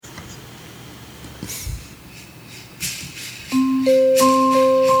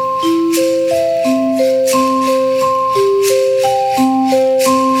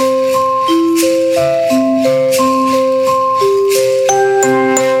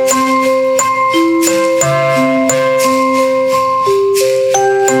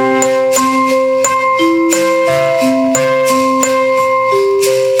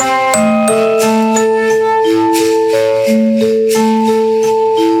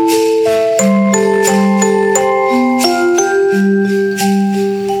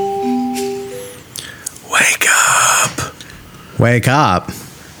Wake up.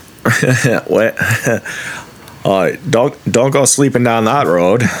 What? Don't go sleeping down that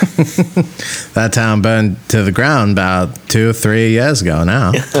road. That town burned to the ground about 2 or 3 years ago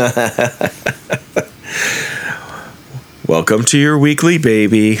now. Welcome to your weekly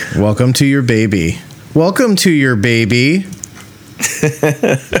baby. Welcome to your baby. Welcome to your baby.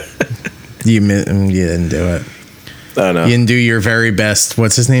 You didn't do it. I know. You didn't do your very best.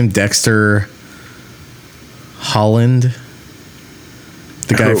 What's his name? Dexter Holland?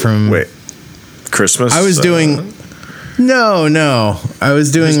 The guy from... Wait. Christmas? I was doing... No. I was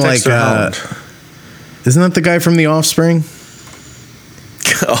doing like... isn't that the guy from The Offspring?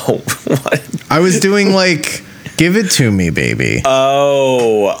 Oh, what? I was doing like... Give It To Me, Baby.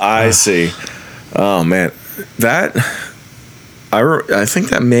 Oh, I see. Oh, man. That... I think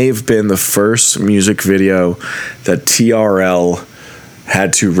that may have been the first music video that TRL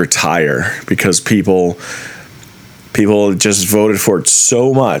had to retire because people just voted for it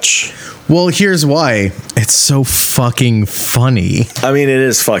so much. Well, here's why. It's so fucking funny. I mean, it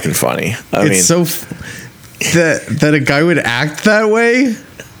is fucking funny. It's so that a guy would act that way,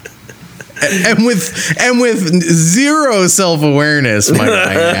 and with zero self-awareness, might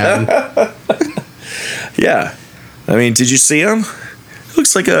I add. Yeah. I mean, did you see him? He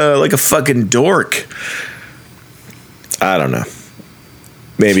looks like a fucking dork. I don't know.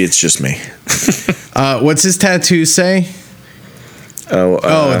 Maybe it's just me. What's his tattoo say?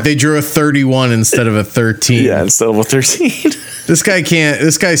 They drew a 31 instead of a 13. Yeah, instead of a 13.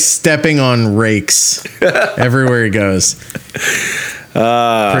 This guy's stepping on rakes everywhere he goes.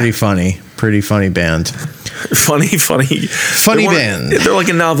 Pretty funny band. Funny band. They're like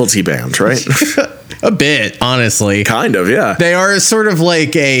a novelty band, right? A bit, honestly. Kind of, yeah. They are sort of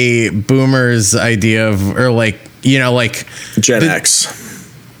like a boomer's idea of, or like, you know, like Gen X.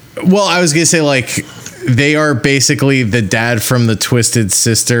 Well, I was going to say, like, they are basically the dad from the Twisted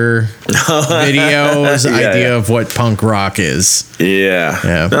Sister video's idea of what punk rock is. Yeah.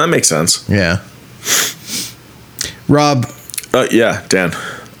 No, that makes sense. Yeah. Rob. Yeah, Dan.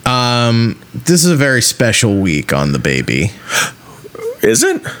 This is a very special week on The Baby. Is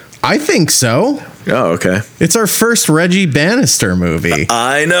it? I think so. Oh, okay. It's our first Reggie Bannister movie.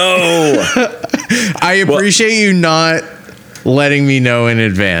 I know. I appreciate you not letting me know in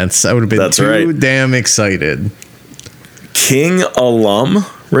advance. I would have been too damn excited. King alum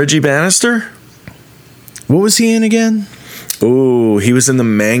Reggie Bannister? What was he in again? Ooh, he was in the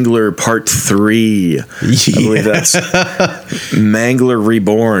Mangler Part 3. Yeah. I believe that's Mangler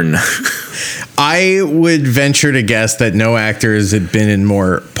Reborn. I would venture to guess that no actors had been in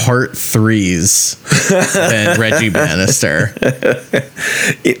more Part 3s than Reggie Bannister.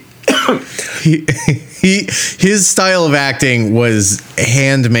 His style of acting was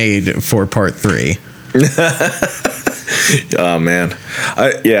handmade for Part 3. Oh, man.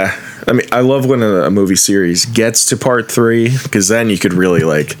 I mean, I love when a movie series gets to Part 3 because then you could really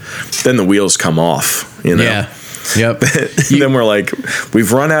then the wheels come off, you know? Yeah. Yep. Then we're like,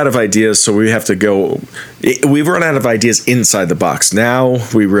 we've run out of ideas, so we have to go. We've run out of ideas inside the box. Now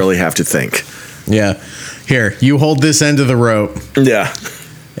we really have to think. Yeah. Here, you hold this end of the rope. Yeah.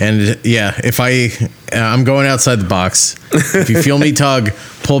 And if I'm going outside the box. If you feel me tug,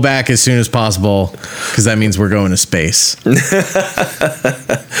 pull back as soon as possible because that means we're going to space.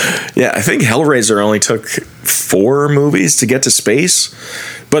 Yeah, I think Hellraiser only took 4 movies to get to space,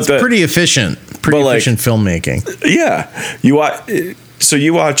 but pretty efficient. Pretty efficient filmmaking. Yeah, you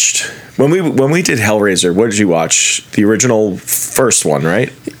watched when we did Hellraiser. What did you watch? The original first one,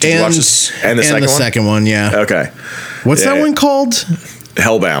 right? Did you watch this? And the second one, yeah. Okay. What's that one called?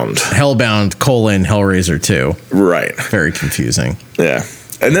 Hellbound. Hellraiser 2. Right. Very confusing. Yeah.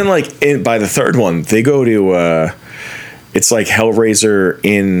 And then by the third one, they go to it's like Hellraiser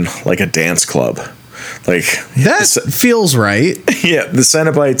in like a dance club. That feels right. Yeah, the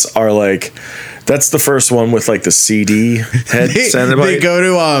Cenobites are like, that's the first one with like the CD head Cenobite. They go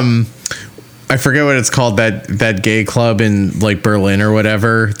to I forget what it's called, that gay club in like Berlin or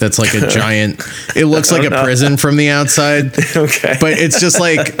whatever. That's like a giant. It looks like a prison from the outside. Okay, but it's just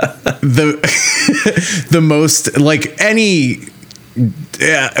like the most like any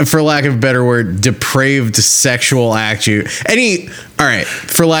for lack of a better word, depraved sexual act all right,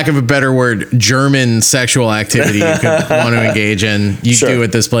 for lack of a better word, German sexual activity you could want to engage in, you do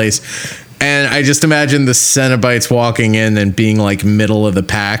at this place. And I just imagine the Cenobites walking in and being like middle of the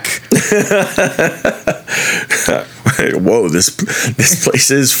pack. Whoa, this place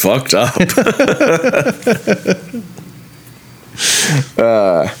is fucked up.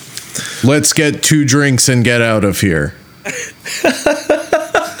 Let's get 2 drinks and get out of here.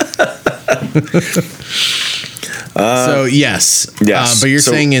 So yes. But you're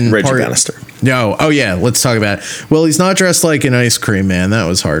saying in Reggie part Bannister. No. Oh yeah. Let's talk about it. Well, he's not dressed like an ice cream man. That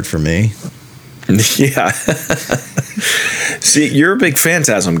was hard for me. Yeah. See, you're a big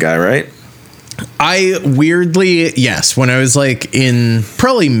Phantasm guy, right? I weirdly, yes. When I was like in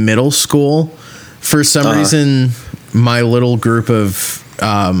probably middle school, for some reason, my little group of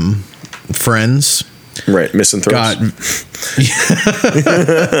friends. Right, misanthropes.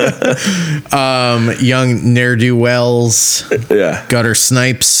 Young ne'er-do-wells, gutter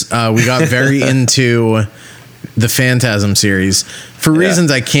snipes. We got very into the Phantasm series for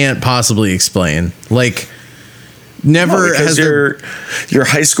reasons I can't possibly explain. Like, never has you're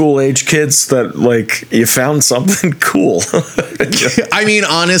high school age kids that like you found something cool. I mean,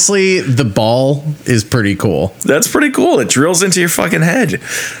 honestly, the ball is pretty cool. That's pretty cool. It drills into your fucking head.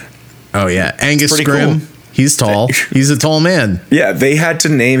 Oh yeah, Angus Scrimm. Cool. He's tall. He's a tall man. Yeah, they had to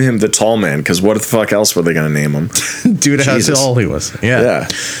name him the Tall Man because what the fuck else were they gonna name him? Due to how tall he was. Yeah.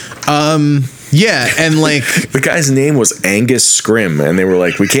 And like the guy's name was Angus Scrimm, and they were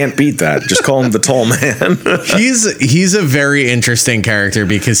like, we can't beat that. Just call him the Tall Man. He's a very interesting character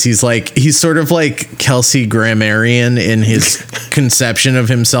because he's sort of like Kelsey Gramarian in his conception of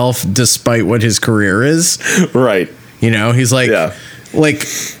himself, despite what his career is. Right. You know, he's like,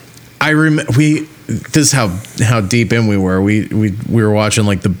 I remember this is how deep in we were. We were watching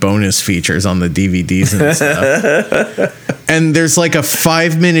like the bonus features on the DVDs and stuff. And there's like a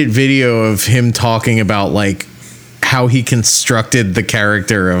 5-minute video of him talking about like how he constructed the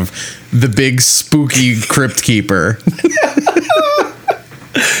character of the big spooky crypt keeper.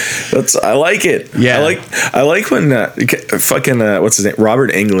 I like it. Yeah. I like when what's his name?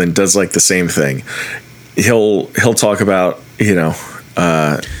 Robert Englund does like the same thing. He'll talk about, you know,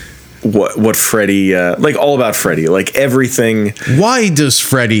 what Freddy like all about Freddy, like everything. Why does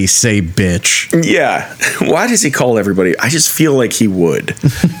Freddy say bitch? Yeah. Why does he call everybody? I just feel like he would,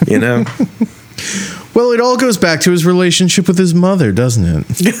 you know. Well, it all goes back to his relationship with his mother, doesn't it?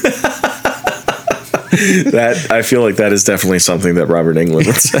 That I feel like that is definitely something that Robert Englund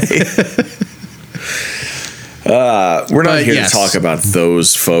would say. We're not here to talk about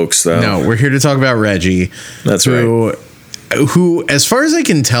those folks, though. No, we're here to talk about Reggie. That's right. Who, as far as I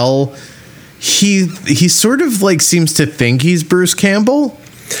can tell, he sort of like seems to think he's Bruce Campbell.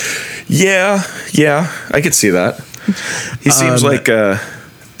 Yeah, I could see that. He seems like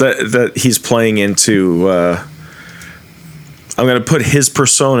that he's playing into. I'm going to put his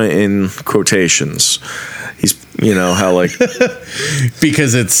persona in quotations. He's, you know, how like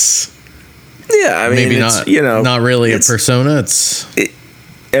because it's. Yeah, I mean, maybe it's, not. You know, not really a persona.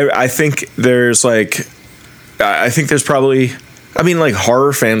 I think there's like. I think there's probably, I mean, like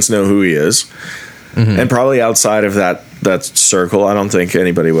horror fans know who he is, and probably outside of that circle, I don't think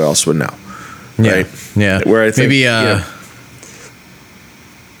anybody else would know. Right? Yeah. Where I think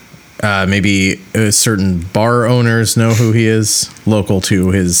maybe certain bar owners know who he is, local to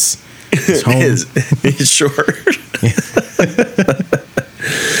his home. Sure.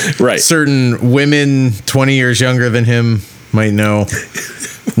 Right. Certain women 20 years younger than him might know.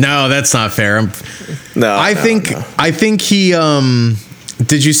 No, that's not fair. I think he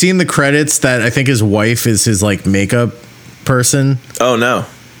did you see in the credits that I think his wife is his like makeup person? Oh no.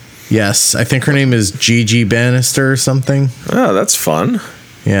 Yes, I think her name is Gigi Bannister or something. Oh, that's fun.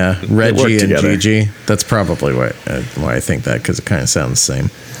 Yeah, Reggie and Gigi. That's probably why I think that, because it kind of sounds the same.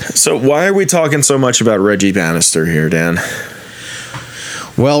 So why are we talking so much about Reggie Bannister here, Dan?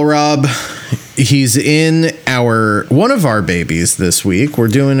 Well, Rob, he's in one of our babies this week. We're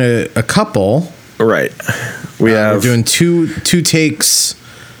doing a couple. Right. We're doing two takes.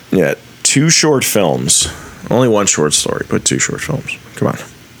 Yeah, 2 short films. Only 1 short story, but 2 short films. Come on.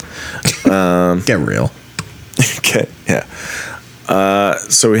 Get real. Okay. Yeah.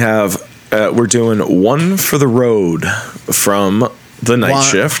 So we have we're doing One for the Road from The Night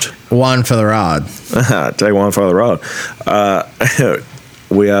Shift. One for the rod. Take one for the road.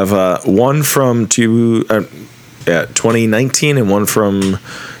 We have one from 2019 and one from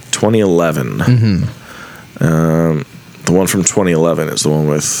 2011. The one from 2011 is the one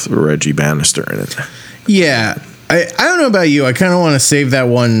with Reggie Bannister in it. Yeah. I don't know about you. I kind of want to save that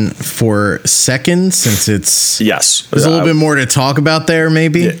one for second since there's a little bit more to talk about there,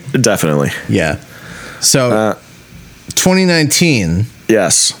 maybe. Yeah, definitely. Yeah. So, 2019.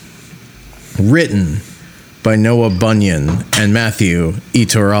 Yes. Written by Noah Bunyan and Matthew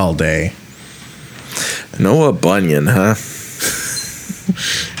Iturralde. Noah Bunyan, huh?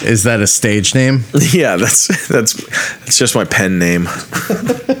 Is that a stage name? Yeah, that's just my pen name.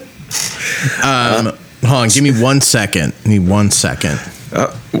 Hold on, give me 1 second. I need 1 second.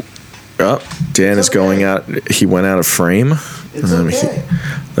 Dan is going out. He went out of frame. It's okay.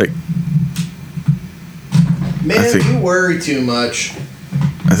 Man, you worry too much.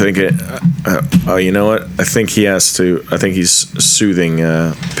 I think it. You know what? I think he has to. I think he's soothing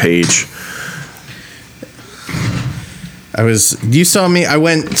Paige. You saw me. I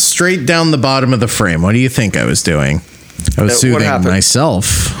went straight down the bottom of the frame. What do you think I was doing? I was soothing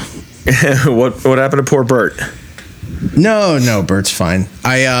myself. What happened to poor Bert? No, Bert's fine.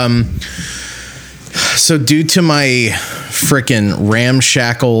 So due to my frickin'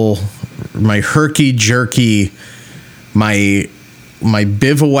 ramshackle, my herky-jerky, my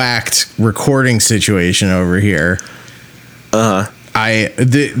bivouacked recording situation over here.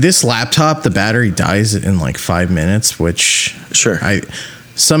 This laptop, the battery dies in like 5 minutes, which sure. I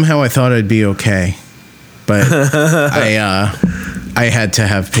thought I'd be okay, but I had to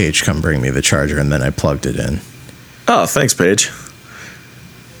have Paige come bring me the charger, and then I plugged it in. Oh, thanks, Paige.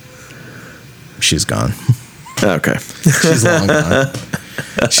 She's gone. Okay. She's long gone.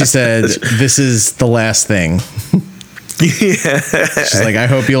 She said, "This is the last thing." Yeah. She's like, "I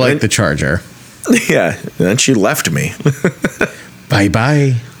hope you like the charger." Yeah. And then she left me.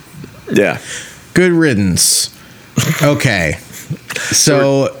 Bye-bye. Yeah. Good riddance. Okay.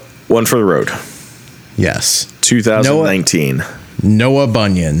 So one for the road. Yes. 2019. Noah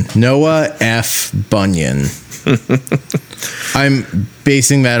Bunyan. Noah F. Bunyan. I'm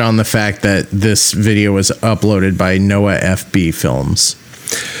basing that on the fact that this video was uploaded by Noah FB Films.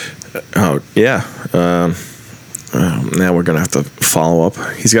 Oh, yeah. Now we're going to have to follow up.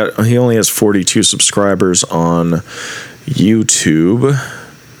 He only has 42 subscribers on YouTube.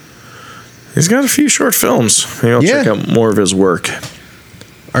 He's got a few short films. Maybe I'll check out more of his work.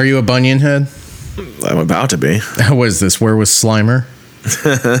 Are you a Bunyan head? I'm about to be. What is this? Where was Slimer?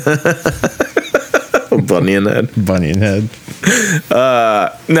 Bunyan head. Bunyan head.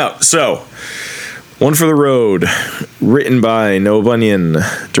 No, so One for the Road, written by Noah Bunyan,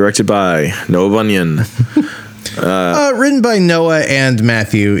 directed by Noah Bunyan. Written by Noah and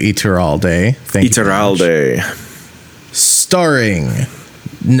Matthew Iturralde. Iturralde. Starring,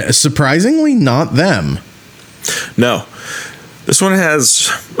 surprisingly, not them. No, this one has.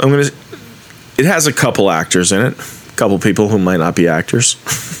 It has a couple actors in it. A couple people who might not be actors.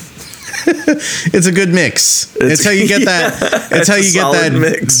 It's a good mix. It's how you get that. It's how you get that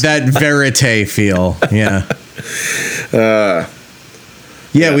mix. That verite feel. Yeah.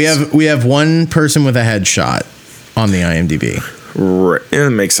 Yes. We have one person with a headshot on the IMDb. Right. It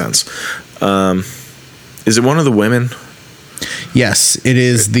makes sense. Is it one of the women? Yes, it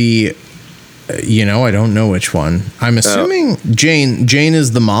is the. I don't know which one. I'm assuming Jane. Jane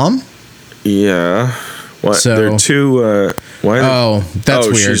is the mom. Yeah. What? So there are two. That's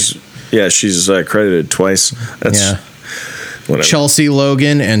weird. She's credited twice. That's whatever. Chelsea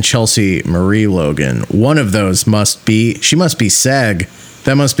Logan and Chelsea Marie Logan. One of those must be SAG.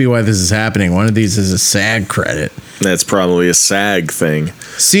 That must be why this is happening. One of these is a SAG credit. That's probably a SAG thing.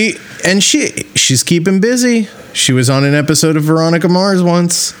 See, and she's keeping busy. She was on an episode of Veronica Mars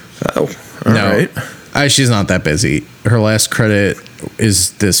once. Oh, all right. She's not that busy. Her last credit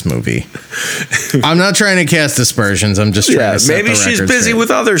is this movie. I'm not trying to cast aspersions. I'm just trying to set maybe she's busy straight.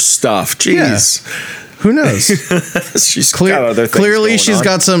 with other stuff. Jeez. Yeah. Who knows? She's got other things clearly she's on.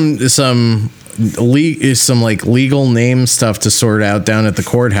 got some legal name stuff to sort out down at the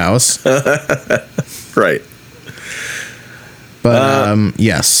courthouse. Right. But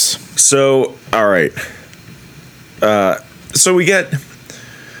yes. So all right. So we get.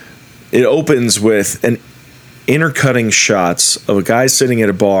 It opens with an intercutting shots of a guy sitting at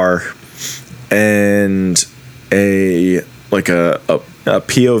a bar and a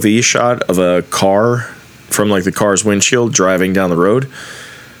POV shot of a car from like the car's windshield driving down the road.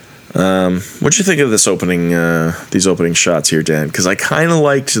 What'd you think of this opening? These opening shots here, Dan? Because I kind of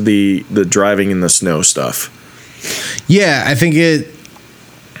liked the driving in the snow stuff. Yeah, I think it.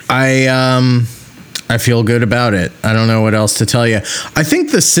 I feel good about it. I don't know what else to tell you. I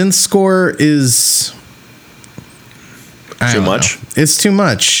think the synth score is too much. It's too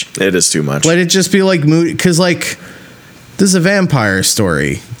much. It is too much. Let it just be like moody, because like this is a vampire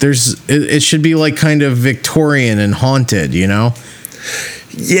story. It should be like kind of Victorian and haunted, you know?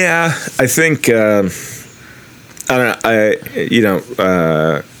 Yeah, I think I don't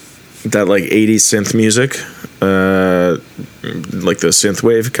know. That like 80s synth music, like the synth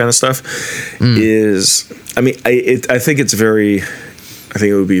wave kind of stuff, is. I mean, I think it's very. I think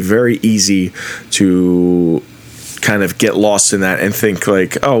it would be very easy to kind of get lost in that and think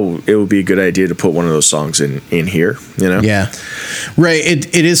like, oh, it would be a good idea to put one of those songs in here, you know? Yeah, right.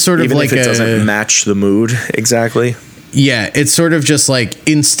 It is sort even of like if it doesn't match the mood exactly. Yeah, it's sort of just like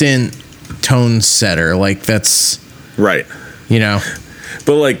instant tone setter. Like that's right, you know.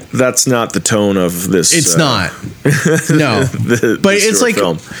 But like that's not the tone of this. It's not. No, but it's like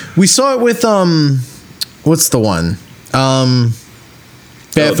film. We saw it with what's the one?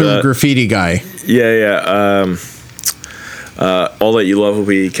 Bathroom Graffiti guy. Yeah. All That You Love Will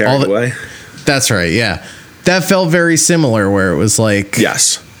Be Carried Away. That's right. Yeah, that felt very similar. Where it was like,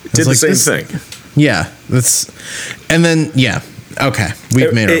 yes, it did the same thing. Yeah, and then okay,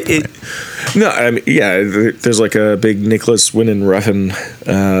 we've made our point. No, I mean, there's like a big Nicholas Winding Refn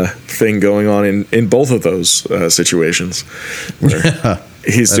thing going on in both of those situations.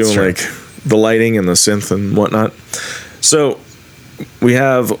 He's doing true. Like the lighting and the synth and whatnot. So we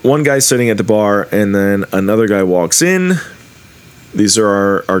have one guy sitting at the bar, and then another guy walks in. These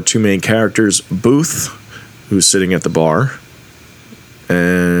are our two main characters, Booth, who's sitting at the bar,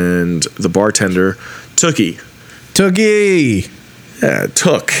 and the bartender, Tookie. Yeah,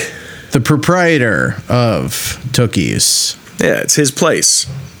 Took. The proprietor of Tookie's. Yeah, it's his place.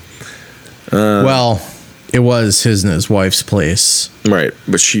 Well, it was his and his wife's place. Right,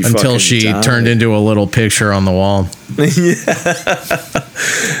 but until she died. Turned into a little picture on the wall.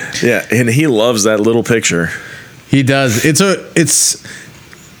 Yeah, and he loves that little picture. He does. It's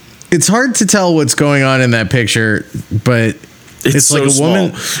hard to tell what's going on in that picture, but it's so like a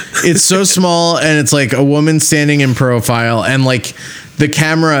woman. It's so small, and it's like a woman standing in profile, and like the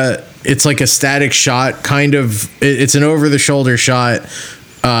camera, it's like a static shot, kind of. It's an over-the-shoulder shot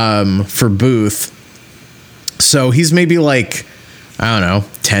for Booth. So he's maybe like, I don't know,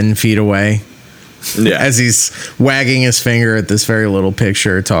 10 feet away. Yeah. As he's wagging his finger at this very little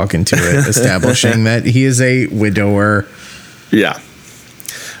picture, talking to it, establishing that he is a widower. Yeah.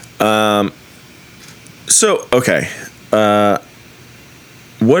 So, okay.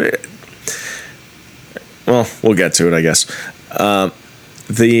 What? Well, we'll get to it, I guess. Then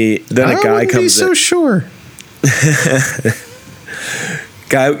a guy comes in. So sure.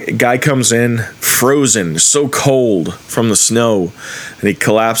 Guy comes in frozen, so cold from the snow, and he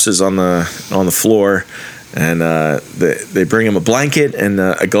collapses on the floor. And they bring him a blanket and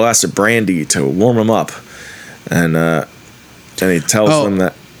a glass of brandy to warm him up. And he tells them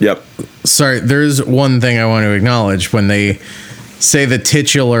that. Yep. Sorry, there's one thing I want to acknowledge when they say the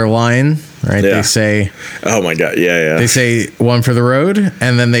titular line, right? Yeah. They say, "Oh my god, yeah." They say one for the road,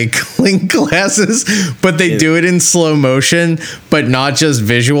 and then they clink glasses, but they do it in slow motion, but not just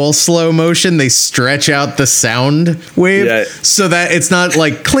visual slow motion. They stretch out the sound wave so that it's not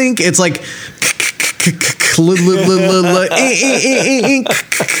like clink. It's like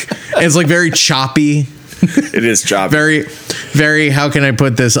it's like very choppy. It is choppy. Very, very, how can I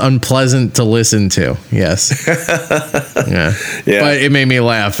put this, unpleasant to listen to. Yes. Yeah. But it made me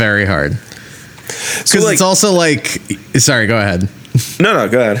laugh very hard. Because it's also like, sorry, go ahead. No,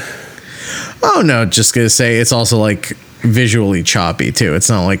 go ahead. Oh, no, just going to say it's also like visually choppy too. It's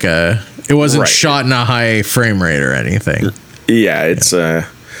not like it wasn't shot in a high frame rate or anything. Yeah, it's the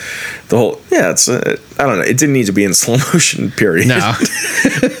whole, it's, I don't know. It didn't need to be in slow motion, period. No.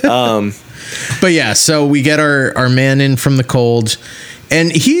 But yeah, so we get our man in from the cold,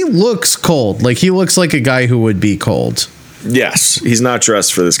 and he looks cold. Like, he looks like a guy who would be cold. Yes, he's not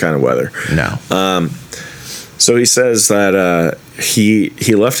dressed for this kind of weather. No. So he says that he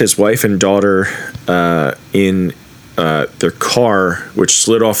left his wife and daughter in their car, which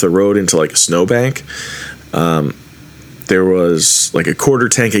slid off the road into like a snowbank. There was like a quarter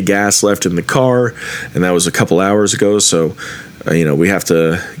tank of gas left in the car, and that was a couple hours ago. So, we have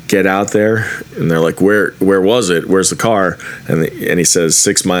to get out there. And they're like, where was it? Where's the car? And he says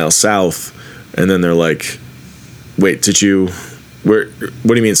 6 miles south. And then they're like, wait, what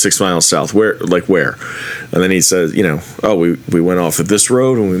do you mean 6 miles south? Where? And then he says, we went off of this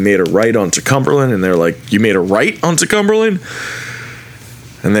road and we made a right onto Cumberland. And they're like, you made a right onto Cumberland?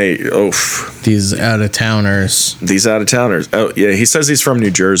 And these out-of-towners. Oh yeah, he says he's from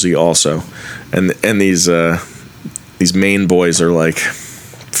New Jersey also, and these Maine boys are like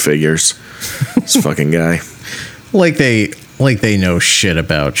figures. This fucking guy, like they know shit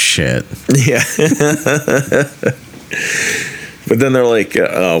about shit. Yeah. But then they're like,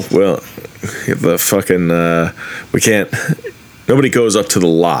 oh well, the fucking we can't. Nobody goes up to the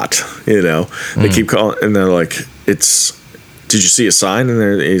lot, you know. They keep calling, and they're like, "It's. Did you see a sign?"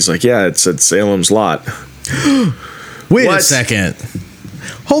 And he's like, "Yeah, it said Salem's Lot." Wait a second.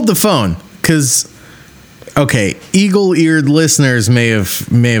 Hold the phone, because okay, eagle-eared listeners may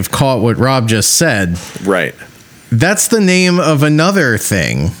have caught what Rob just said. Right. That's the name of another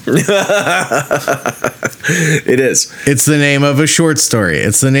thing. It is. It's the name of a short story.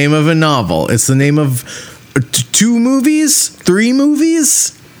 It's the name of a novel. It's the name of 2 movies? 3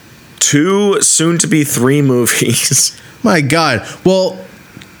 movies? 2, soon to be 3 movies. My God. Well,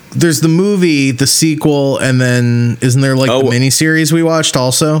 there's the movie, the sequel, and then isn't there like the miniseries we watched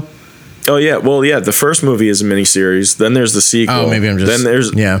also? Oh yeah, well yeah, the first movie is a miniseries. Then there's the sequel. Oh, maybe I'm just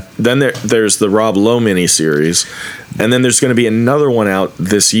Then there's the Rob Lowe miniseries, and then there's going to be another one out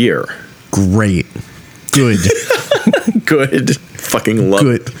this year. Great, good, good, fucking love.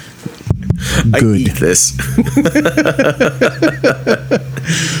 Good. I eat this.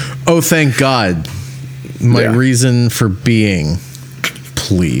 Oh, thank God! My reason for being.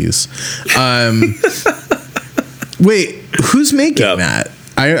 Please. Wait, who's making that?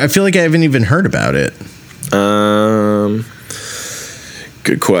 I feel like I haven't even heard about it.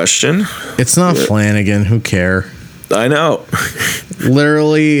 Good question. It's not Flanagan. Who care? I know.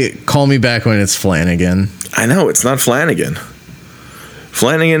 Literally, call me back when it's Flanagan. I know, it's not Flanagan.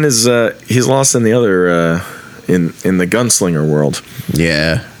 Flanagan is he's lost in the other in the gunslinger world.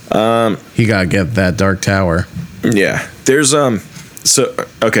 Yeah. He gotta get that Dark Tower. Yeah. There's so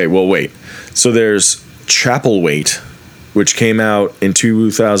okay, well wait. So there's Chapelwaite, which came out in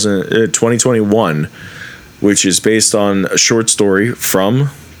 2021, which is based on a short story from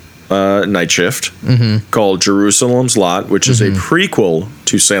Night Shift called Jerusalem's Lot, which is a prequel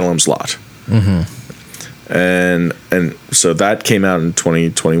to Salem's Lot. And so that came out in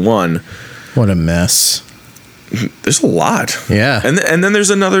 2021. What a mess. There's a lot. Yeah. And then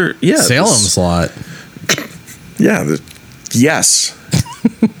there's another, Salem's Lot. Yeah. Yes.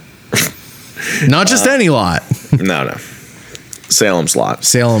 Not just any lot. No. Salem's Lot.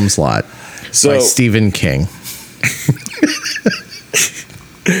 Salem's Lot. By Stephen King.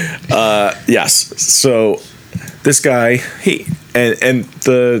 Yes. So this guy, he and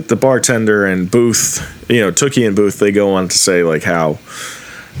the bartender and Booth, Tookie and Booth, they go on to say like how,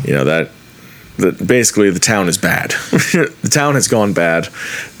 that basically the town is bad. The town has gone bad.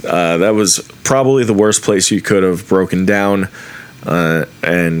 That was probably the worst place you could have broken down.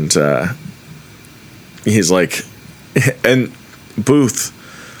 And he's like, and Booth,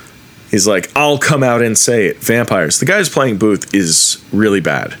 he's like, I'll come out and say it. Vampires. The guy who's playing Booth is really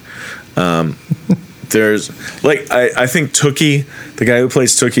bad. There's like, I think Tookie, the guy who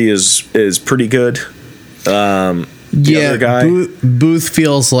plays Tookie is pretty good. The other guy, Booth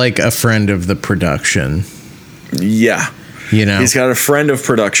feels like a friend of the production. Yeah. He's got a friend of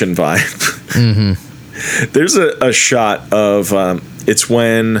production vibe. There's a shot of, it's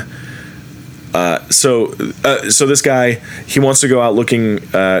when, so this guy, he wants to go out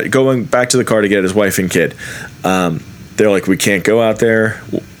going back to the car to get his wife and kid. They're like, we can't go out there.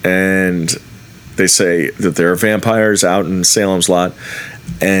 And they say that there are vampires out in Salem's Lot.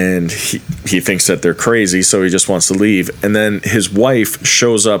 And he thinks that they're crazy, so he just wants to leave. And then his wife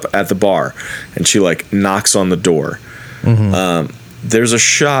shows up at the bar, and she like knocks on the door. There's a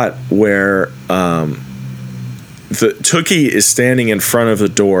shot where the Tookie is standing in front of the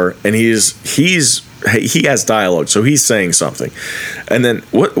door, and he has dialogue, so he's saying something. And then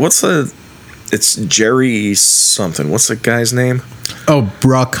it's Jerry something. What's the guy's name? Oh,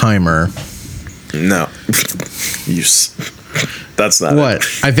 Bruckheimer. No, that's not what it.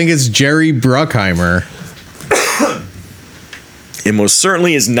 I think it's Jerry Bruckheimer. It most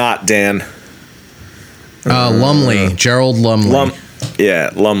certainly is not, Dan. Lumley, Gerald Lumley.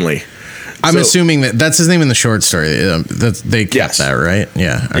 Lumley. I'm assuming that's his name in the short story. They kept that, right?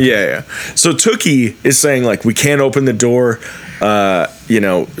 Yeah. Okay. Yeah. So Tookie is saying like, we can't open the door.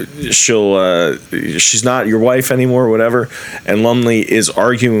 She's not your wife anymore, whatever. And Lumley is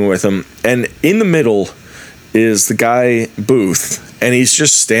arguing with him. And in the middle is the guy Booth. And he's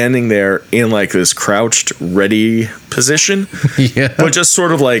just standing there in like this crouched ready position. Yeah. But just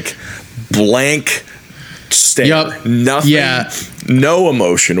sort of like blank stare. Yep. Nothing. Yeah. No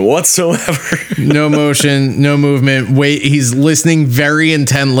emotion whatsoever. No motion, no movement. Wait, he's listening very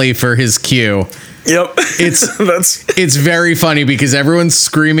intently for his cue. Yep. It's very funny because everyone's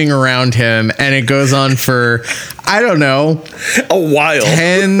screaming around him and it goes on for, I don't know, a while.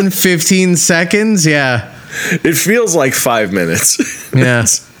 10, 15 seconds. Yeah. It feels like 5 minutes. Yeah.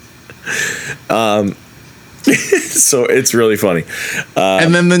 So it's really funny.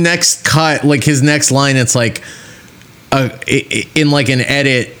 And then the next cut, like his next line, it's like in like an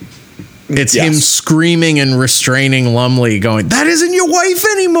edit, it's him screaming and restraining Lumley, going, "That isn't your wife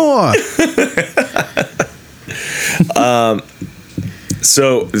anymore."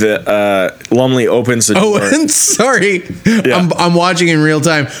 So the Lumley opens the door. Oh, and sorry, I'm watching in real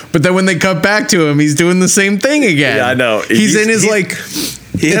time, but then when they cut back to him, he's doing the same thing again. Yeah, I know. He's in his like.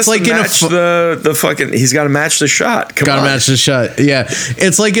 He has it's like to match the fucking. He's got to match the shot. Gotta match the shot. Yeah,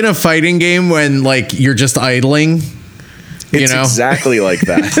 it's like in a fighting game when like you're just idling. It's exactly like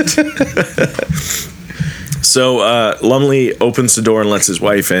that. So Lumley opens the door and lets his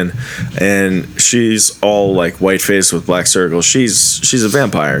wife in, and she's all like white faced with black circles. She's a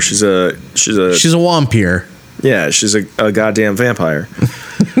vampire. She's a vampire. Yeah, she's a goddamn vampire.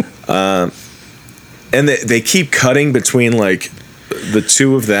 And they keep cutting between like the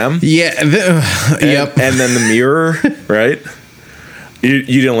two of them. Yeah. Yep. And then the mirror, right? You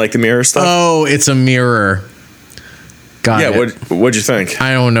didn't like the mirror stuff? Oh, it's a mirror. Got it. What'd you think?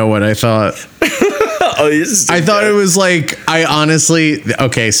 I don't know what I thought. I thought it was like,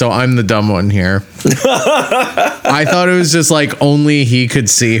 okay, so I'm the dumb one here. I thought it was just like only he could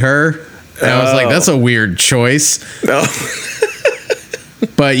see her. And I was like, that's a weird choice. No.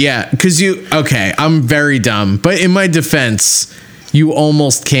 But yeah, because I'm very dumb. But in my defense, you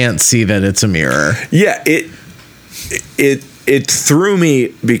almost can't see that it's a mirror. Yeah, it threw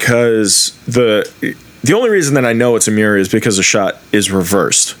me because the only reason that I know it's a mirror is because the shot is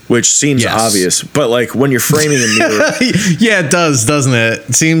reversed, which seems obvious. But like when you're framing a mirror, yeah, it does, doesn't it?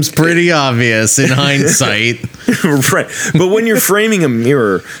 It seems pretty obvious in hindsight. Right. But when you're framing a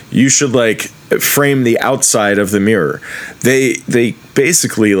mirror, you should like frame the outside of the mirror. They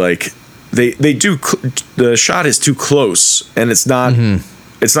basically like they do the shot is too close and it's not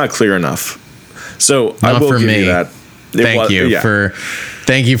clear enough. So I will give you that.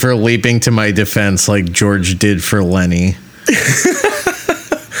 Thank you for leaping to my defense like George did for Lenny.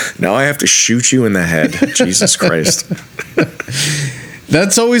 Now I have to shoot you in the head. Jesus Christ.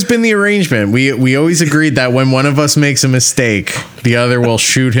 That's always been the arrangement. We always agreed that when one of us makes a mistake, the other will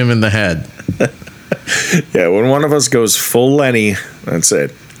shoot him in the head. Yeah, when one of us goes full Lenny, that's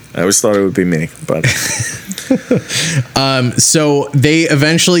it. I always thought it would be me, but so they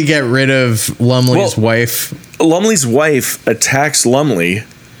eventually get rid of Lumley's wife. Lumley's wife attacks Lumley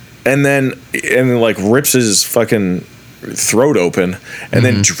and then like rips his fucking throat open and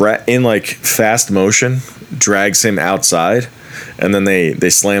then in like fast motion drags him outside, and then they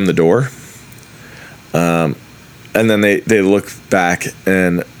slam the door. And then they look back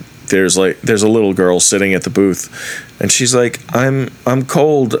and there's a little girl sitting at the booth, and she's like, I'm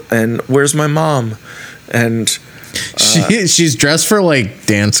cold, and where's my mom? And she's dressed for like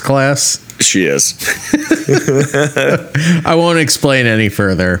dance class. She is. I won't explain any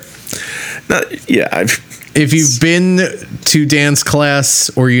further. If you've been to dance class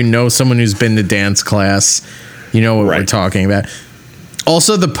or you know someone who's been to dance class, you know what we're talking about.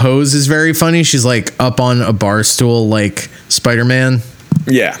 Also, the pose is very funny. She's like up on a bar stool like Spider-Man.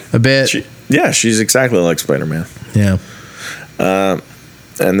 Yeah. A bit. She's exactly like Spider-Man. Yeah.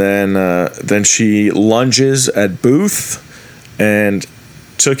 And then she lunges at Booth, and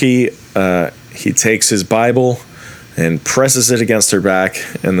Tookie, he takes his Bible and presses it against her back,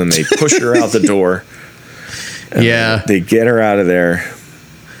 and then they push her out the door. Yeah. They get her out of there.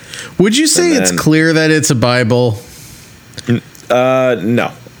 Would you say it's clear that it's a Bible?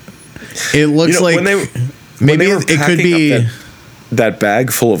 No. It looks like maybe it could be that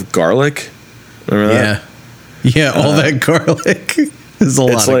bag full of garlic. Remember that? Yeah, all that garlic. There's a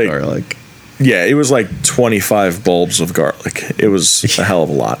lot of garlic. Yeah, it was like 25 bulbs of garlic. It was a hell of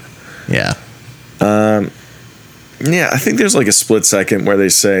a lot. Yeah. Yeah, I think there's like a split second where they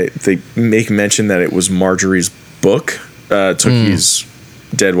make mention that it was Marjorie's book, Tookie's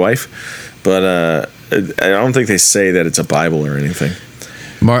dead wife, but I don't think they say that it's a Bible or anything.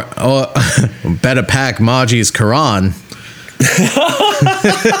 Better pack Margie's Quran.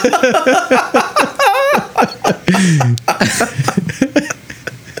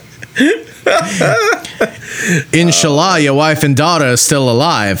 Inshallah, your wife and daughter are still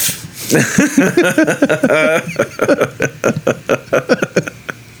alive.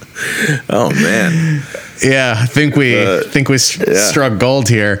 Oh man. Yeah, I think we struck gold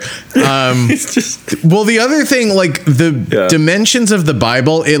here. Well, the other thing, like the dimensions of the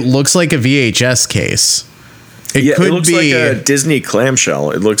Bible, it looks like a VHS case. It looks like a Disney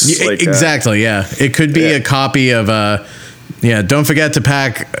clamshell. It looks like exactly. It could be a copy of don't forget to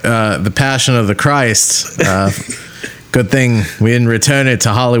pack the Passion of the Christ. Good thing we didn't return it to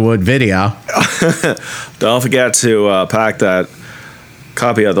Hollywood Video. Don't forget to pack that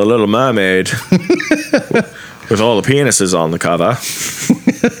copy of The Little Mermaid with all the penises on the cover.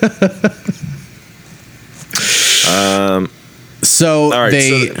 So all right,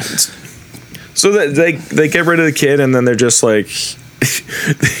 they get rid of the kid, and then they're just like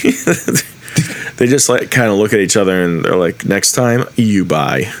they just like kind of look at each other, and they're like, "Next time, you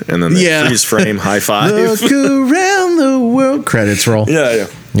buy." And then they freeze frame, high five. Look around the world. Credits roll. Yeah.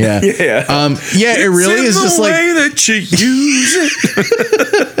 It really is just like way that you use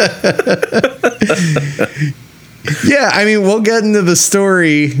it. Yeah, I mean, we'll get into the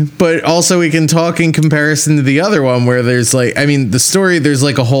story, but also we can talk in comparison to the other one where there's like, I mean, the story, there's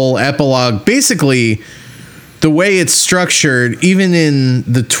like a whole epilogue. Basically, the way it's structured, even in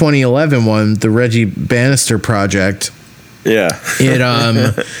the 2011 one, the Reggie Bannister project,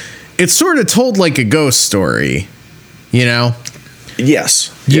 it's sort of told like a ghost story, you know? Yes.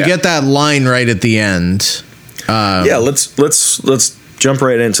 You get that line right at the end. Let's jump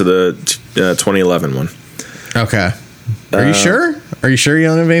right into the 2011 one. Okay. Are you sure? Are you sure you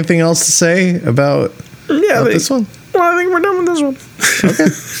don't have anything else to say about this one? Well, I think we're done with this one.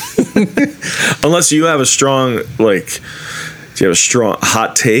 Okay. Unless you have a strong, like, do you have a strong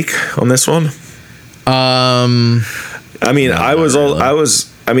hot take on this one? I mean,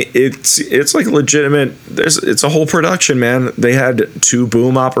 it's like legitimate. It's a whole production, man. They had 2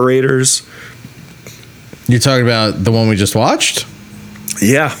 boom operators. You're talking about the one we just watched?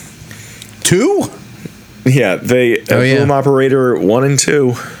 Yeah. 2? Yeah, boom operator 1 and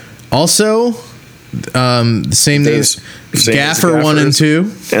 2. Also, the same name, Gaffer 1 and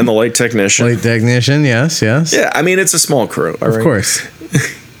 2, and the light technician. Yes. Yeah, I mean, it's a small crew. Of course.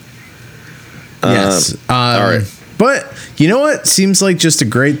 Yes. All right. But you know what? Seems like just a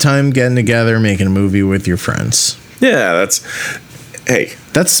great time getting together, making a movie with your friends. Yeah, that's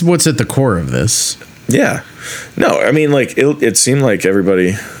what's at the core of this. Yeah. No, I mean, like, it seemed like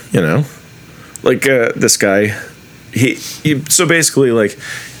everybody, you know, like this guy, so basically, like,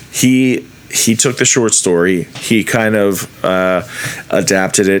 he took the short story, he kind of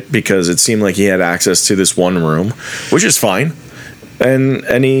adapted it because it seemed like he had access to this one room, which is fine,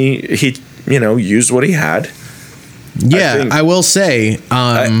 and he you know, used what he had. Yeah, I will say,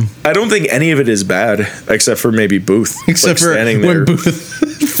 I don't think any of it is bad, except for maybe Booth, except for when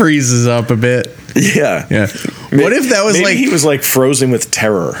Booth freezes up a bit. Yeah. What if that was maybe like he was like frozen with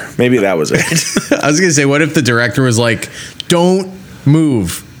terror? Maybe that was it. I was gonna say, what if the director was like, "Don't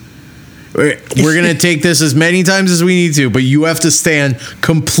move. We're gonna take this as many times as we need to, but you have to stand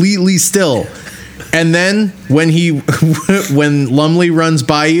completely still." And then when Lumley runs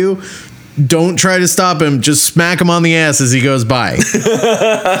by you, don't try to stop him. Just smack him on the ass as he goes by.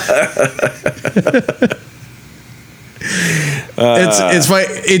 It's fine.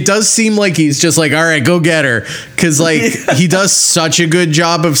 It does seem like he's just like, all right, go get her, because like he does such a good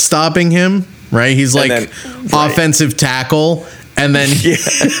job of stopping him, right? He's like offensive tackle, and then and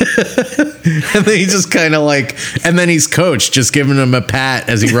then he just kind of like, and then he's coach just giving him a pat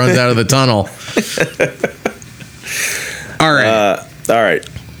as he runs out of the tunnel. All right.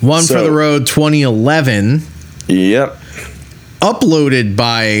 One for the Road 2011. Yep. Uploaded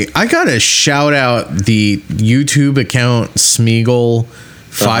by, I gotta shout out the YouTube account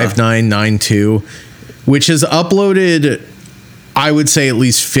Smeagol5992, which has uploaded, I would say, at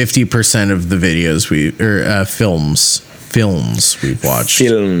least 50% of the videos films we've watched.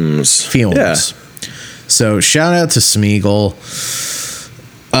 Films. Yeah. So shout out to Smeagol.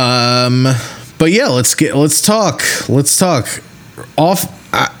 But yeah, let's talk.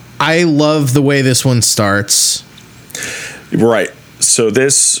 I love the way this one starts. Right. So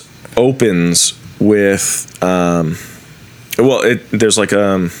this opens with there's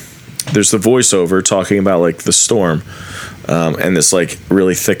the voiceover talking about like the storm, and this like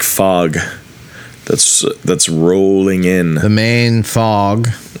really thick fog that's rolling in. The main fog.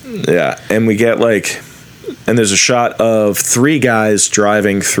 Yeah, and we get and there's a shot of 3 guys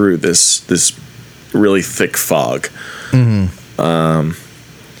driving through this really thick fog. Mm-hmm.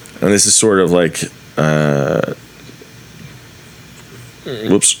 And this is sort of like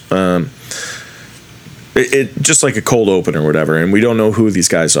it just like a cold open or whatever, and we don't know who these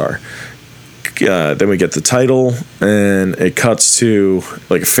guys are. Then we get the title, and it cuts to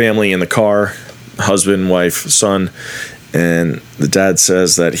like a family in the car, husband, wife, son, and the dad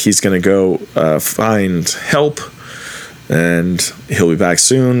says that he's going to go find help, and he'll be back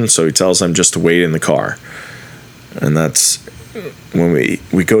soon, so he tells them just to wait in the car. And that's when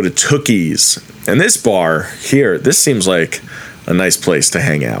we go to Tookie's. And this bar here, this seems like a nice place to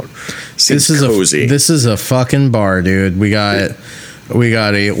hang out. Seems cozy. This is a fucking bar, dude. We got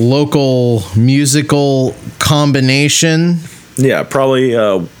a local musical combination. Yeah, probably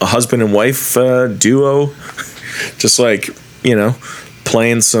a husband and wife duo, just like, you know,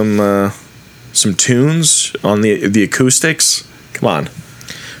 playing some tunes on the acoustics. Come on.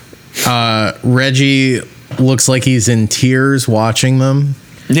 Reggie looks like he's in tears watching them.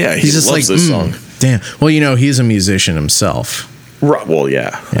 Yeah, he's just loves like this song. Damn. Well, you know, he's a musician himself. Right. Well,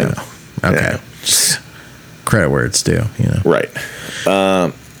 yeah. Yeah. Okay. Yeah. Credit where it's due. You know. Right.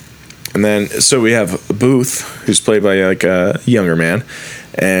 And then so we have Booth, who's played by like a younger man,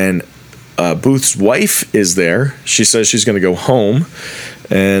 and Booth's wife is there. She says she's going to go home,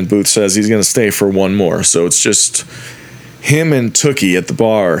 and Booth says he's going to stay for one more. So it's just him and Tookie at the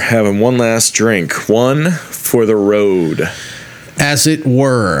bar having one last drink, one for the road, as it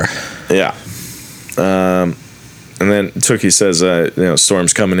were. Yeah. And then Tookie says,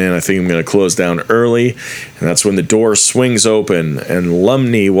 storm's coming in. I think I'm going to close down early. And that's when the door swings open and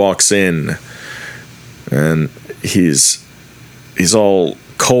Lumney walks in. And he's all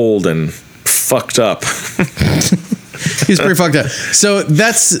cold and fucked up. He's pretty fucked up. So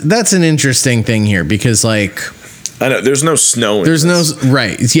that's an interesting thing here because, like, I know there's no snow. There's this. No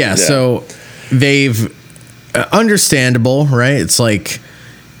right. Yeah. So they've understandable, right? It's like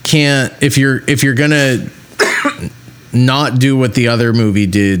if you're gonna not do what the other movie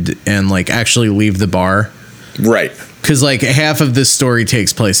did and like actually leave the bar, right? Because like half of this story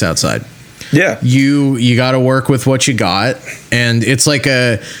takes place outside. Yeah, you got to work with what you got, and it's like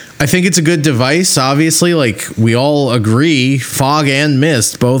I think it's a good device. Obviously, like we all agree, fog and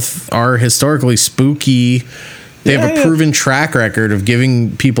mist both are historically spooky. They have a proven track record of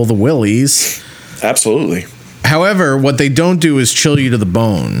giving people the willies. Absolutely. However, what they don't do is chill you to the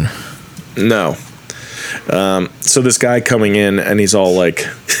bone. No. So this guy coming in and he's all like,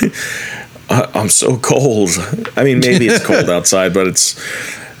 I'm so cold. I mean, maybe it's cold outside, but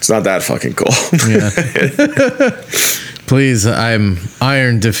it's not that fucking cold. Yeah. Please, I'm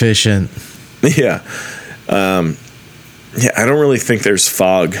iron deficient. Yeah. I don't really think there's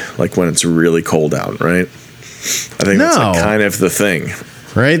fog like when it's really cold out, right? I think that's like kind of the thing.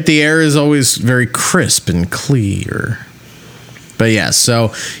 Right? The air is always very crisp and clear. But yeah, so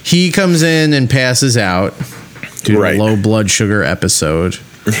he comes in and passes out due to a low blood sugar episode.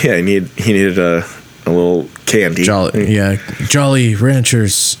 Yeah, he needed a little candy. Jolly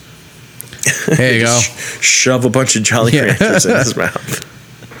Ranchers. There you go. Shove a bunch of Jolly Ranchers in his mouth.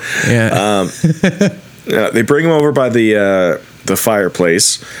 Yeah. They bring him over by the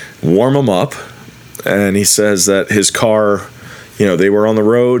fireplace, warm him up, and he says that his car, they were on the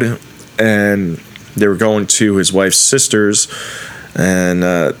road and they were going to his wife's sister's, and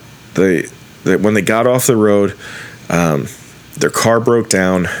when they got off the road, their car broke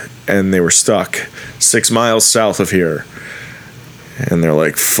down and they were stuck 6 miles south of here. And they're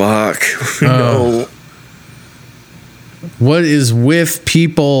like, fuck, no. What is with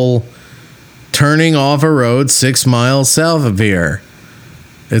people turning off a road 6 miles south of here?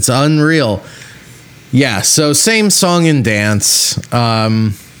 It's unreal. Yeah, so same song and dance.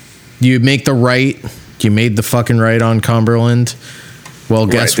 You make the right. You made the fucking right on Cumberland. Well,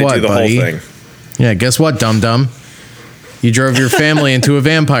 guess what, buddy? Whole thing. Yeah, guess what, dum-dum? You drove your family into a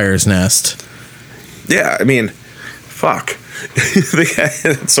vampire's nest. Yeah, I mean, fuck.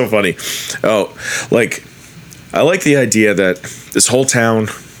 It's so funny. Oh, like, I like the idea that this whole town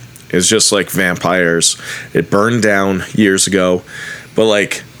is just like vampires. It burned down years ago, but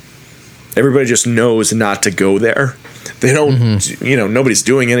like, everybody just knows not to go there. They don't, nobody's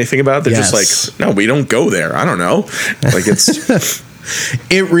doing anything about it. They're just like, no, we don't go there. I don't know. Like, it's...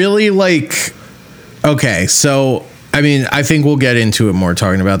 It really, like... Okay, so, I mean, I think we'll get into it more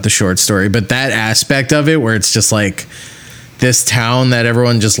talking about the short story, but that aspect of it where it's just like this town that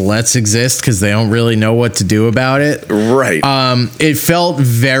everyone just lets exist because they don't really know what to do about it. Right. It felt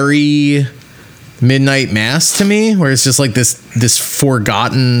very Midnight Mass to me, where it's just like this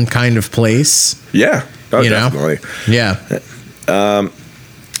forgotten kind of place. Yeah. Oh, definitely. Yeah.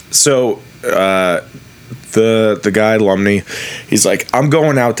 So the guy Lumney, he's like, I'm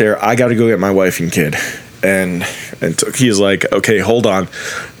going out there. I got to go get my wife and kid. And he's like, okay, hold on.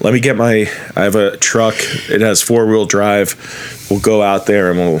 Let me get I have a truck. It has 4-wheel drive. We'll go out there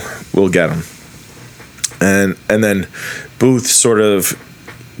and we'll get him. And then Booth sort of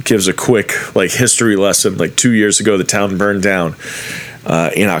gives a quick like history lesson. Like 2 years ago, the town burned down.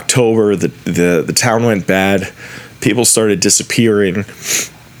 In October, the town went bad. People started disappearing,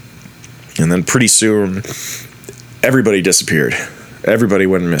 and then pretty soon, everybody disappeared. Everybody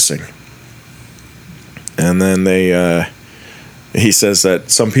went missing, and then they he says that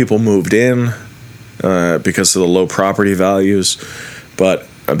some people moved in because of the low property values, but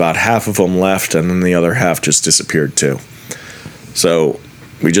about half of them left, and then the other half just disappeared too. So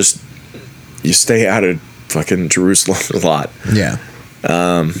you stay out of fucking Jerusalem a lot. Yeah.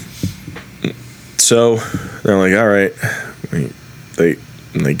 So they're like, all right, they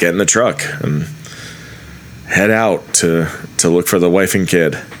get in the truck and head out to look for the wife and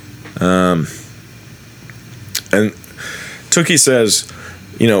kid. And Tookie says,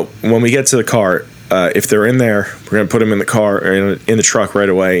 when we get to the car, if they're in there, we're going to put them in the car, or in the truck right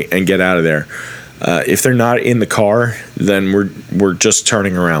away and get out of there. If they're not in the car, then we're just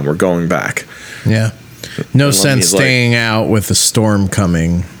turning around. We're going back. Yeah. No sense staying out with the storm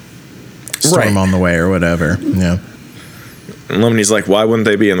coming. Storm on the way or whatever. Yeah. And Lemony's like, why wouldn't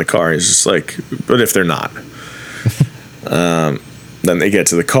they be in the car? He's just like, but if they're not. Then they get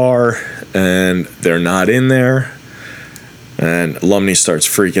to the car and they're not in there. And Lumley starts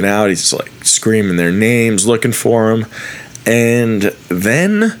freaking out. He's like screaming their names, looking for them. And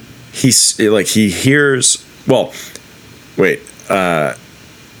then he hears, no, I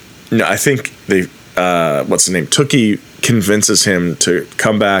think what's the name? Tookie convinces him to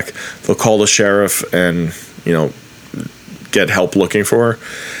come back. They'll call the sheriff and, get help looking for her.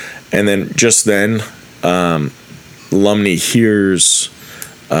 And then just then, Lumley hears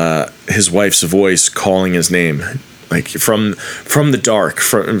his wife's voice calling his name, like from the dark,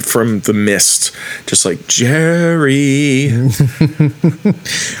 from the mist, just like Jerry.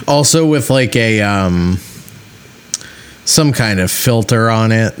 Also with like a some kind of filter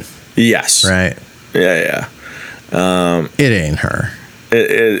on it. Yes. Right. Yeah. It ain't her.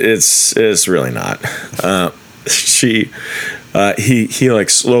 It's really not. He like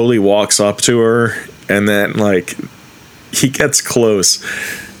slowly walks up to her, and then like he gets close,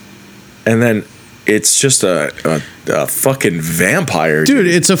 and then it's just a fucking vampire, dude.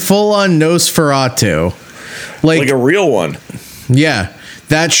 It's a full on Nosferatu, like a real one. Yeah,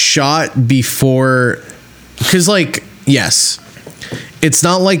 that shot before, because like, yes, it's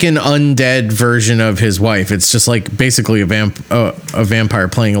not like an undead version of his wife. It's just like basically a vampire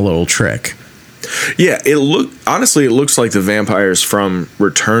playing a little trick. Yeah, it looks like the vampires from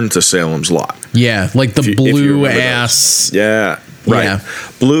Return to Salem's Lot. Yeah, like the blue ass. Yeah, right. Yeah.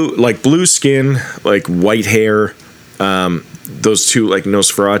 Blue skin, like white hair. Those two like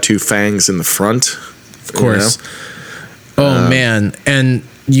Nosferatu fangs in the front. Of course. Oh man, and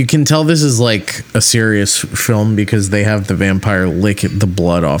you can tell this is like a serious film because they have the vampire lick the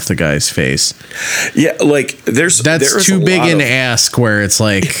blood off the guy's face. Yeah, like there's too big an ask where it's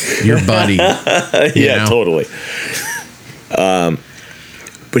like your buddy. Yeah, totally. But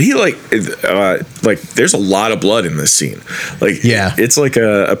he like there's a lot of blood in this scene. Like, yeah, it's like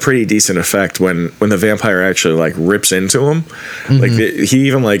a pretty decent effect when the vampire actually like rips into him. Mm-hmm. Like he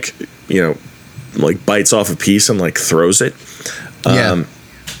even like bites off a piece and like throws it. Yeah.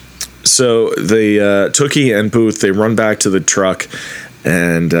 So Tookie and Booth, they run back to the truck,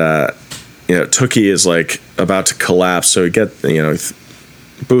 and Tookie is like about to collapse. So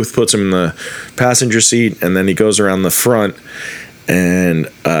Booth puts him in the passenger seat, and then he goes around the front, and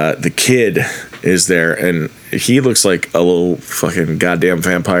the kid is there, and he looks like a little fucking goddamn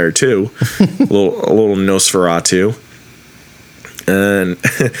vampire too, a little Nosferatu. And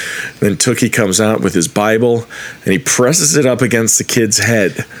then Tookie comes out with his Bible, and he presses it up against the kid's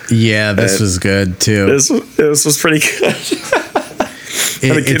head. Yeah, this was good too. This was pretty good.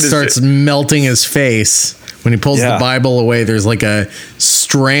 It starts melting his face when he pulls the Bible away. There's like a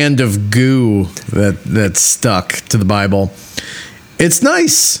strand of goo that's stuck to the Bible. It's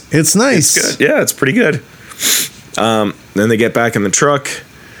nice. It's nice. It's good. Yeah, it's pretty good. Then they get back in the truck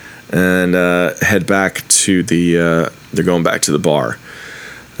and head back to the. They're going back to the bar.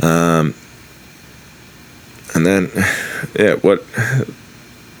 And then, what?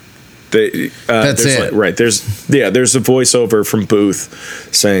 That's it. There's a voiceover from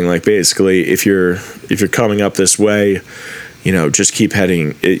Booth saying like basically if you're coming up this way, just keep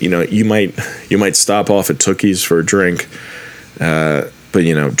heading. You might stop off at Tookie's for a drink,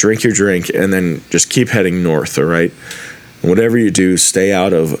 but drink your drink and then just keep heading north. All right. Whatever you do, stay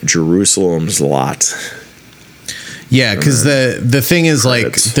out of Jerusalem's lot. Yeah, because the thing is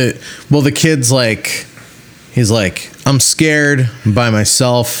credits. The kid's like, he's like, I'm scared by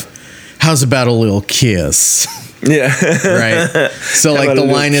myself. How's about a little kiss? Yeah. Right. So like the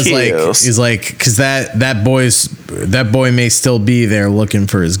line is like, because that boy may still be there looking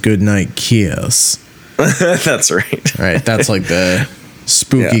for his goodnight kiss. That's right. Right. That's like the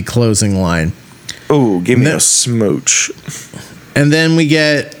spooky closing line. Oh, give me a smooch. And then we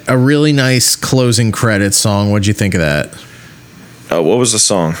get a really nice closing credits song. What'd you think of that? What was the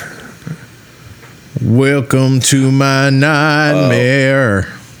song? Welcome to my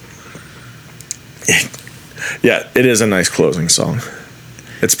nightmare. Yeah, it is a nice closing song.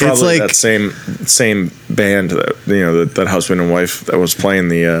 It's probably that same band that that husband and wife that was playing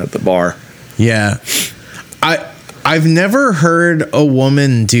the bar. Yeah, I've never heard a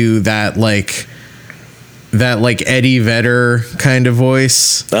woman do that like Eddie Vedder kind of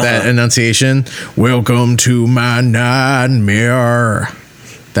voice, that enunciation. Welcome to my nightmare.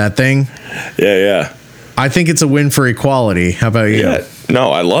 That thing. Yeah. I think it's a win for equality. How about you? Yeah.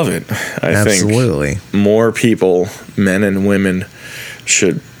 No, I love it. I think more people, men and women,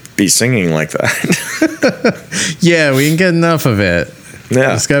 should be singing like that. Yeah, we can get enough of it. Yeah.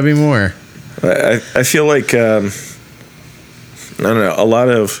 There's got to be more. I feel like I don't know, a lot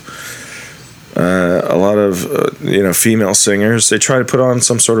of female singers, they try to put on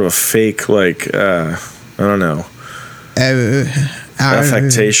some sort of a fake I don't know,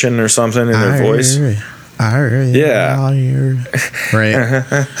 affectation or something in their voice. Yeah. Right.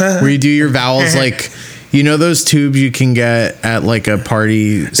 Where you do your vowels like, you know those tubes you can get at like a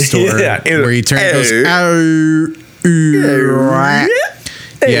party store where you turn those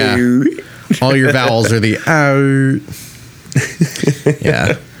yeah. All your vowels are the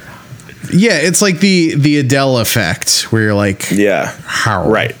yeah. Yeah, it's like the Adele effect where you're like, yeah, how?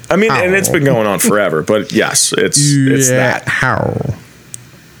 Right. I mean, and it's been going on forever, but yes, it's that. How?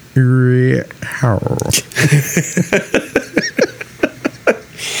 All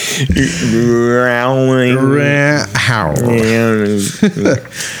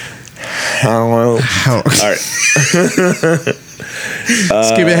right.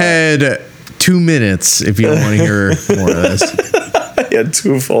 Skip ahead 2 minutes if you don't want to hear more of this. Yeah,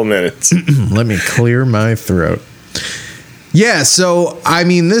 2 full minutes. Let me clear my throat. Yeah, so I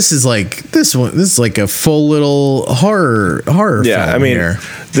mean, this is like a full little horror. Yeah, film I mean, here.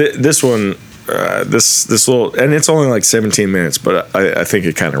 This one, this little, and it's only like 17 minutes, but I think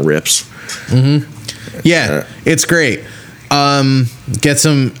it kind of rips. Mm-hmm. Yeah, it's great. Get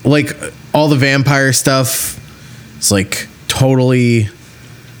some like all the vampire stuff. It's like totally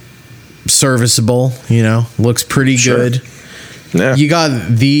serviceable. Looks pretty good. Yeah, you got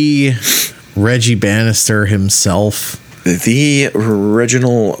the Reggie Bannister himself. The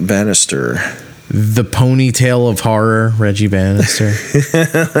original Bannister. The ponytail of horror, Reggie Bannister.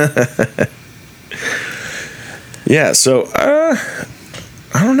 Yeah, so, I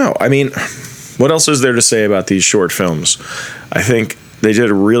don't know. I mean, what else is there to say about these short films? I think they did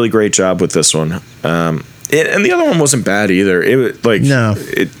a really great job with this one. And the other one wasn't bad either.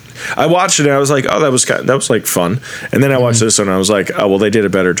 I watched it and I was like, oh, that was like fun. And then I watched this one and I was like, oh, well, they did a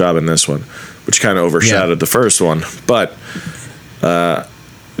better job in this one, which kind of overshadowed the first one. But, I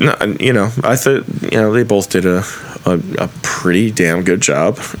thought, they both did a pretty damn good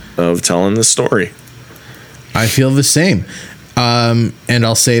job of telling the story. I feel the same. And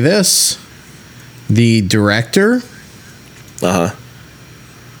I'll say this. The director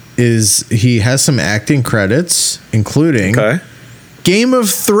he has some acting credits, including Game of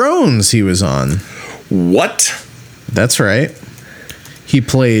Thrones he was on. What? That's right. He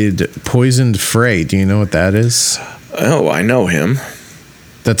played Poisoned Frey. Do you know what that is? Oh, I know him.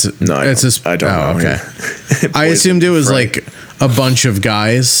 I don't know. Okay. I assumed it was like a bunch of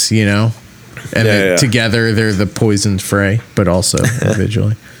guys, and together they're the Poisoned Frey, but also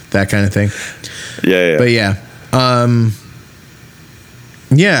individually. That kind of thing. Yeah. But yeah.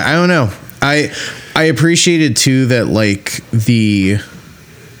 Yeah, I don't know. I appreciated too that like the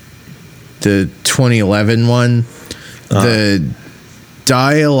 2011 one, the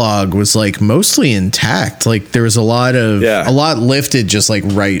dialogue was like mostly intact. Like there was a lot lifted just like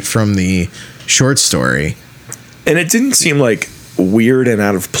right from the short story. And it didn't seem like weird and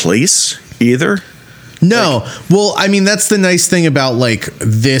out of place either. No. Well, I mean, that's the nice thing about like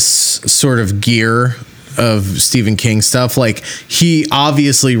this sort of gear of Stephen King stuff. Like he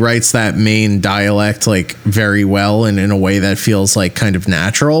obviously writes that main dialect like very well and in a way that feels like kind of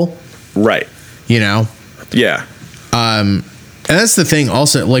natural. Right. Yeah. And that's the thing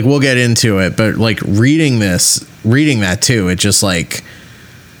also, like we'll get into it, but like reading that too, it just like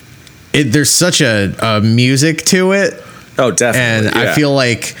there's such a music to it. Oh, definitely. And I feel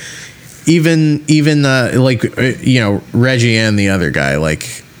like even Reggie and the other guy,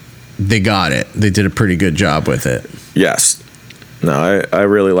 like they got it. They did a pretty good job with it. Yes. No, I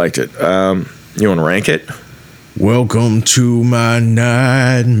really liked it. You want to rank it? Welcome to my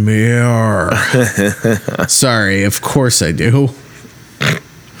nightmare. Sorry, of course I do.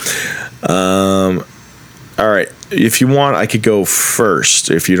 All right. If you want, I could go first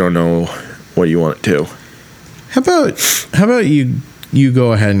if you don't know what you want to do. How about you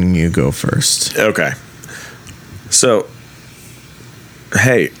go ahead and you go first? Okay. So,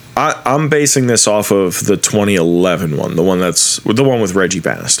 hey, I'm basing this off of the 2011 one, the one with Reggie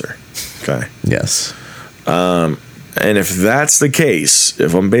Bannister. Okay. Yes. And if that's the case,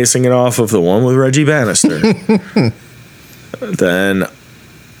 if I'm basing it off of the one with Reggie Bannister, then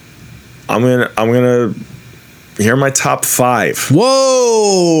I'm gonna here are my top 5.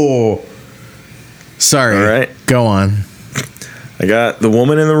 Whoa! Sorry. All right. Go on. I got The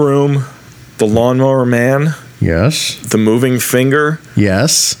Woman in the Room, The Lawnmower Man, Yes. The Moving Finger,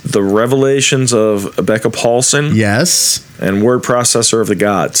 Yes. The Revelations of Becca Paulson, Yes. and Word Processor of the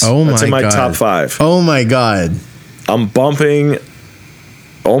Gods. Oh my God. That's in my top 5. Oh my God. I'm bumping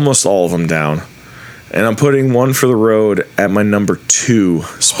almost all of them down, and I'm putting One for the Road at my number 2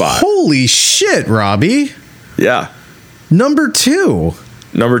 spot. Holy shit, Robbie. Yeah, Number 2.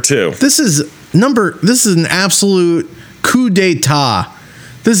 number 2. This is an absolute coup d'etat.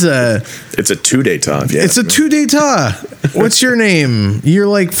 It's It's a 2-day top. Yeah, a coup d'etat. What's your name? You're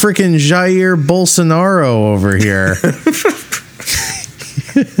like freaking Jair Bolsonaro over here.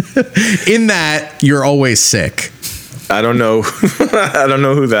 In that, you're always sick. I don't know. I don't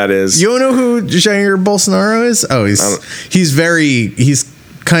know who that is. You don't know who Jair Bolsonaro is? Oh, he's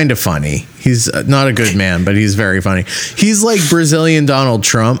kind of funny. He's not a good man, but he's very funny. He's like Brazilian Donald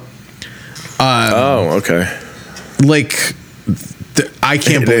Trump. Oh, okay. Like, I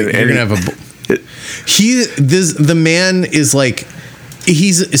can't believe you're gonna have the man is like,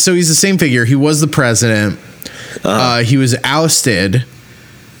 he's the same figure. He was the president. He was ousted.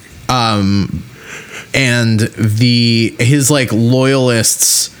 And his like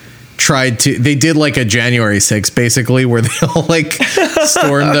loyalists they did like a January 6th basically, where they all like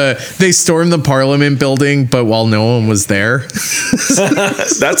stormed the Parliament building, but while no one was there.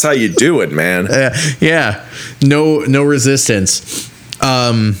 That's how you do it, man. Yeah. No resistance.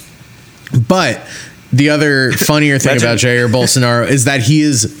 But the other funnier thing about Jair Bolsonaro is that he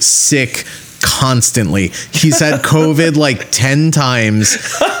is sick constantly. He's had COVID like 10 times.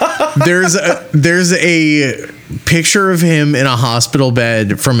 There's a picture of him in a hospital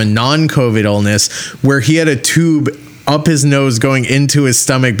bed from a non-COVID illness where he had a tube up his nose going into his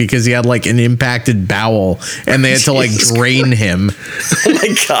stomach because he had like an impacted bowel and they had to like drain him. Oh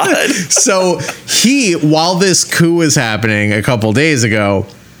my God. So while this coup was happening a couple days ago,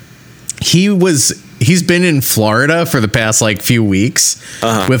 he's been in Florida for the past like few weeks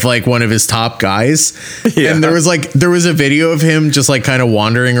with like one of his top guys. Yeah. And there was a video of him just like kind of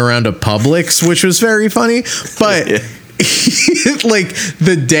wandering around a Publix, which was very funny. But like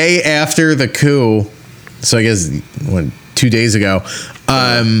the day after the coup, so I guess 2 days ago,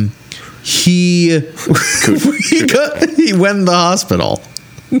 he went in the hospital.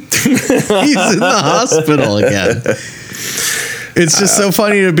 He's in the hospital again. It's just so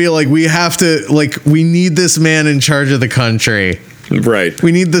funny to be like, we need this man in charge of the country. Right.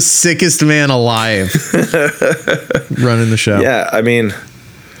 We need the sickest man alive running the show. Yeah, I mean,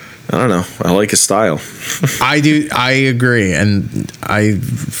 I don't know. I like his style. I do. I agree. And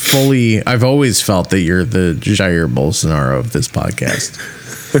I've always felt that you're the Jair Bolsonaro of this podcast.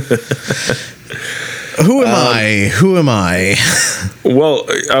 Who am I? Well,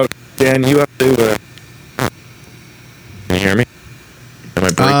 Dan, you have to... can you hear me? Am I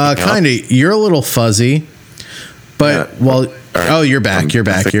breaking kind of. You're a little fuzzy. But, right. Oh, you're back. You're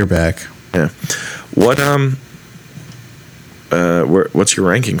back. Yeah. What's your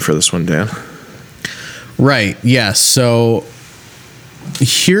ranking for this one, Dan? Right. Yes. Yeah, so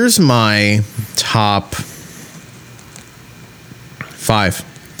here's my top 5.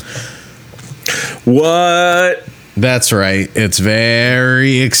 What? That's right. It's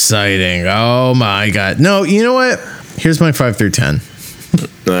very exciting. Oh my God. No, you know what? Here's my 5 through 10.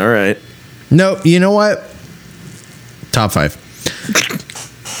 All right. No, you know what? Top 5.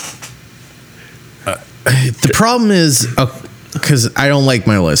 The problem is, because I don't like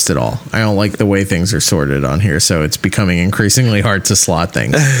my list at all. I don't like the way things are sorted on here, so it's becoming increasingly hard to slot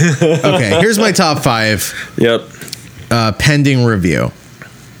things. Okay, here's my top 5. Yep. Pending review.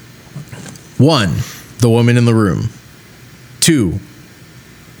 1, The Woman in the Room. 2,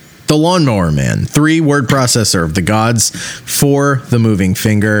 The Lawnmower Man. 3, Word Processor of the Gods. 4, The Moving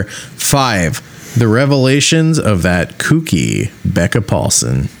Finger. 5, The Revelations of that kooky Becca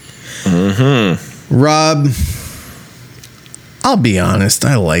Paulson. Mm-hmm. Rob, I'll be honest,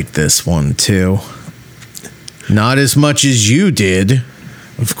 I like this one too. Not as much as you did,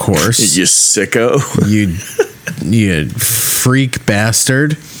 of course. You sicko. You freak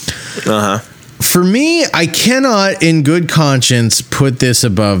bastard. Uh-huh. For me, I cannot in good conscience put this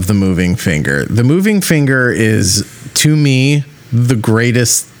above The Moving Finger. The Moving Finger is, to me, the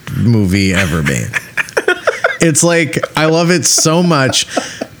greatest movie ever made. It's like, I love it so much.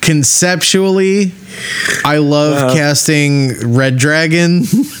 Conceptually, I love casting Red Dragon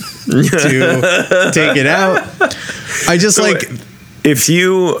to take it out. I just so like... If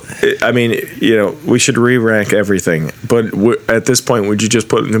we should re-rank everything, but at this point, would you just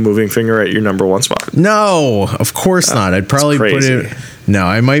put The Moving Finger at your number 1 spot? No, of course not. I'd probably put it. No,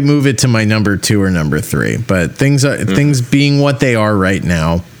 I might move it to my number 2 or number 3. But things being what they are right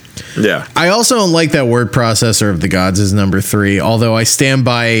now. Yeah. I also don't like that word processor of the gods as number 3. Although I stand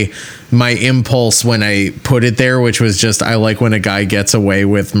by my impulse when I put it there, which was just I like when a guy gets away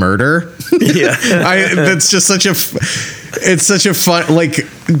with murder. Yeah, that's just such a. It's such a fun, like,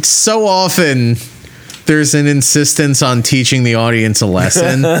 so often there's an insistence on teaching the audience a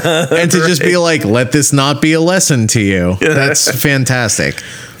lesson and to just be like, let this not be a lesson to you. That's fantastic.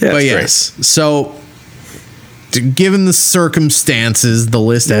 Yeah, but yes, great. So given the circumstances, the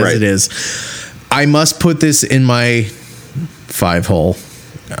list as it is, I must put this in my 5 hole.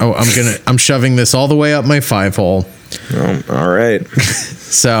 Oh, I'm shoving this all the way up my 5 hole. Oh, all right.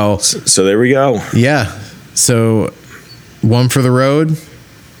 So there we go. Yeah. So 1 for the road,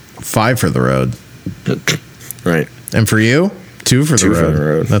 5 for the road. Right. And for you, 2 for the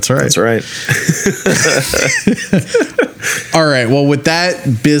road. That's right. That's right. All right. Well, with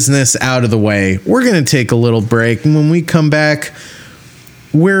that business out of the way, we're going to take a little break. And when we come back,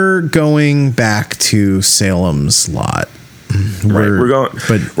 we're going back to Salem's Lot. We're going,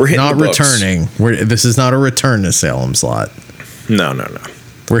 but we're not returning. This is not a return to Salem's Lot. No.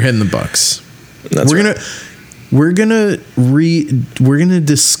 We're hitting the books. That's We're gonna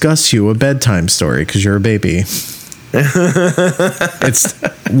discuss you a bedtime story because you're a baby.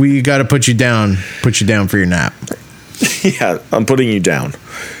 We got to put you down for your nap. Yeah, I'm putting you down.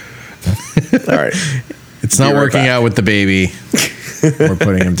 All right, it's not working out with the baby. We're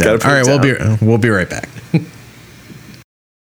putting him down. All right, we'll be right back.